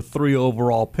the number 3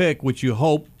 overall pick, which you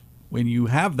hope when you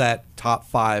have that top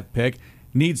 5 pick,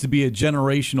 needs to be a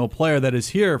generational player that is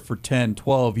here for 10,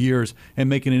 12 years and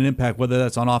making an impact, whether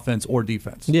that's on offense or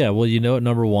defense. Yeah, well, at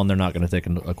number 1, they're not going to take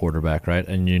a quarterback, right?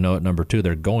 And at number 2,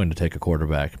 they're going to take a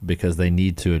quarterback because they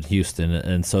need to at Houston.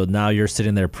 And so now you're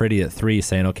sitting there pretty at 3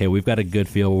 saying, okay, we've got a good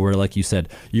feel where, like you said,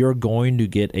 you're going to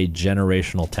get a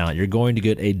generational talent. You're going to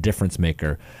get a difference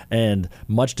maker. And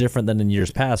much different than in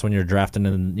years past when you're drafting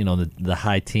in the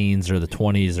high teens or the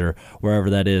 20s or wherever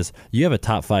that is. You have a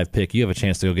top 5 pick. You have a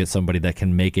chance to go get somebody that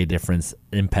can make a difference,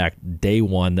 impact day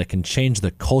one, that can change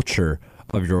the culture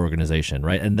of your organization,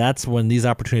 right? And that's when these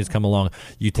opportunities come along,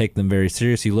 you take them very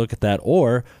serious, you look at that,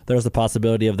 or there's the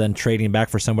possibility of then trading back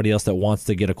for somebody else that wants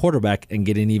to get a quarterback and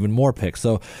getting even more picks.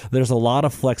 So there's a lot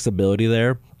of flexibility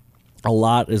there. A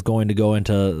lot is going to go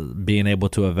into being able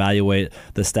to evaluate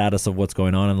the status of what's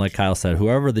going on. And like Kyle said,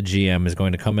 whoever the GM is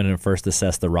going to come in and first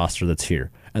assess the roster that's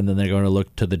here. And then they're going to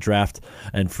look to the draft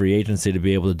and free agency to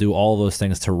be able to do all those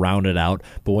things to round it out.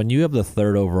 But when you have the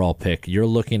 3rd overall pick, you're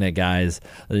looking at guys,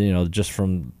 just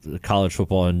from college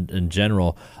football in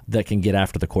general, that can get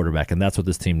after the quarterback. And that's what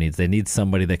this team needs. They need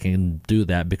somebody that can do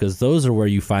that, because those are where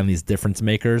you find these difference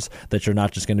makers that you're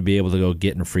not just going to be able to go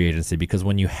get in free agency, because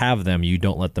when you have them, you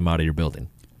don't let them out of your building.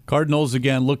 Cardinals,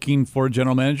 again, looking for a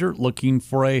general manager, looking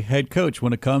for a head coach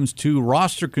when it comes to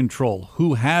roster control.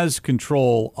 Who has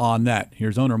control on that?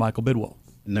 Here's owner Michael Bidwell.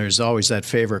 And there's always that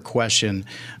favorite question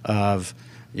of,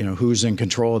 who's in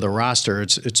control of the roster.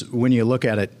 It's when you look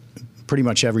at it, pretty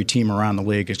much every team around the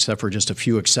league, except for just a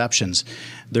few exceptions,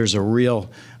 there's a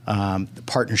real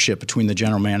partnership between the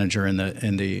general manager and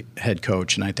the head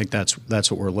coach. And I think that's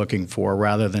what we're looking for,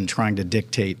 rather than trying to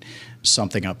dictate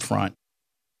something up front.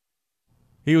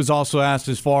 He was also asked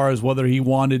as far as whether he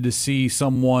wanted to see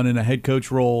someone in a head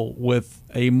coach role with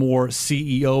a more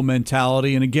CEO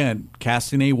mentality. And again,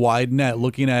 casting a wide net,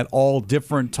 looking at all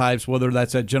different types, whether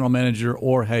that's at general manager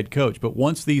or head coach. But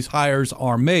once these hires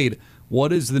are made,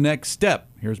 what is the next step?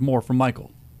 Here's more from Michael.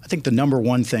 I think the number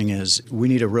one thing is we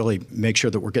need to really make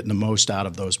sure that we're getting the most out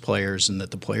of those players, and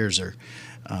that the players are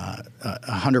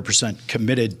 100%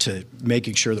 committed to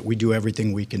making sure that we do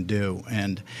everything we can do.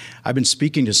 And I've been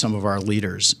speaking to some of our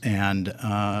leaders, and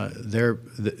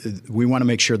we want to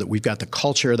make sure that we've got the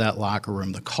culture of that locker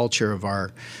room, the culture of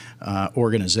our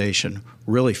organization,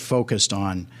 really focused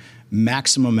on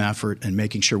maximum effort and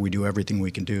making sure we do everything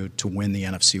we can do to win the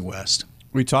NFC West.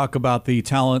 We talk about the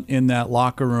talent in that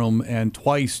locker room, and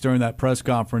twice during that press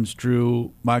conference,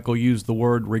 Drew, Michael used the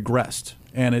word regressed.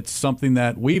 And it's something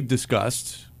that we've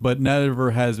discussed, but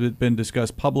never has it been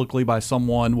discussed publicly by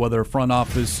someone, whether front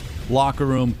office, locker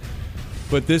room.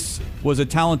 But this was a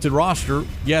talented roster.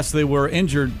 Yes, they were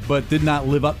injured, but did not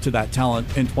live up to that talent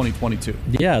in 2022.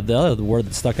 Yeah, the other word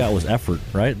that stuck out was effort,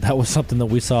 right? That was something that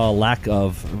we saw a lack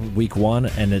of week one,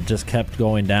 and it just kept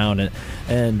going down.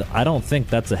 And I don't think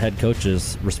that's a head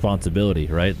coach's responsibility,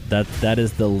 right? That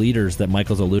is the leaders that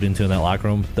Michael's alluding to in that locker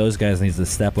room. Those guys need to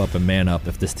step up and man up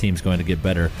if this team's going to get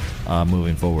better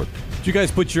moving forward. Did you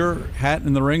guys put your hat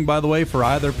in the ring, by the way, for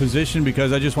either position?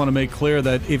 Because I just want to make clear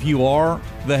that if you are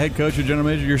the head coach or general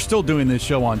manager, you're still doing this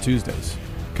show on Tuesdays.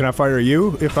 Can I fire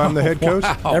you if I'm the head coach?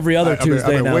 Wow. Every other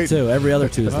Tuesday now, too. Every other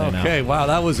Tuesday now. Okay, wow,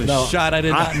 that was a shot I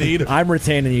did not need. I'm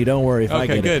retaining you. Don't worry if I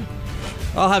get Okay, good.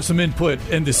 I'll have some input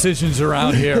and decisions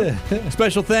around here.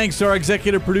 Special thanks to our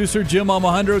executive producer, Jim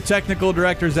Almohandro, technical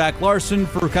director, Zach Larson.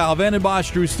 For Kyle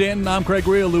Vandenbosch, Drew Stanton, I'm Craig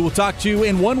Realu. We'll talk to you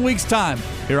in 1 week's time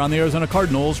here on the Arizona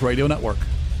Cardinals Radio Network.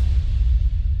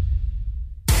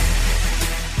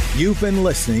 You've been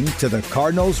listening to the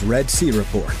Cardinals Red Sea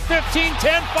Report.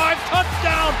 15-10, 5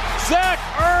 touchdown. Zach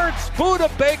Ertz. Buda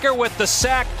Baker with the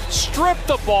sack. Stripped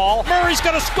the ball. Murray's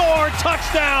going to score.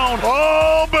 Touchdown.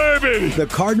 Oh, baby. The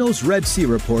Cardinals Red Sea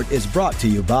Report is brought to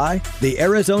you by the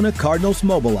Arizona Cardinals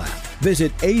mobile app.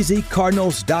 Visit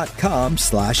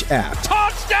azcardinals.com/app.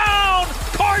 Touchdown.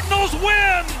 Cardinals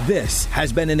win. This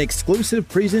has been an exclusive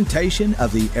presentation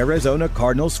of the Arizona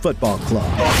Cardinals Football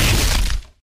Club.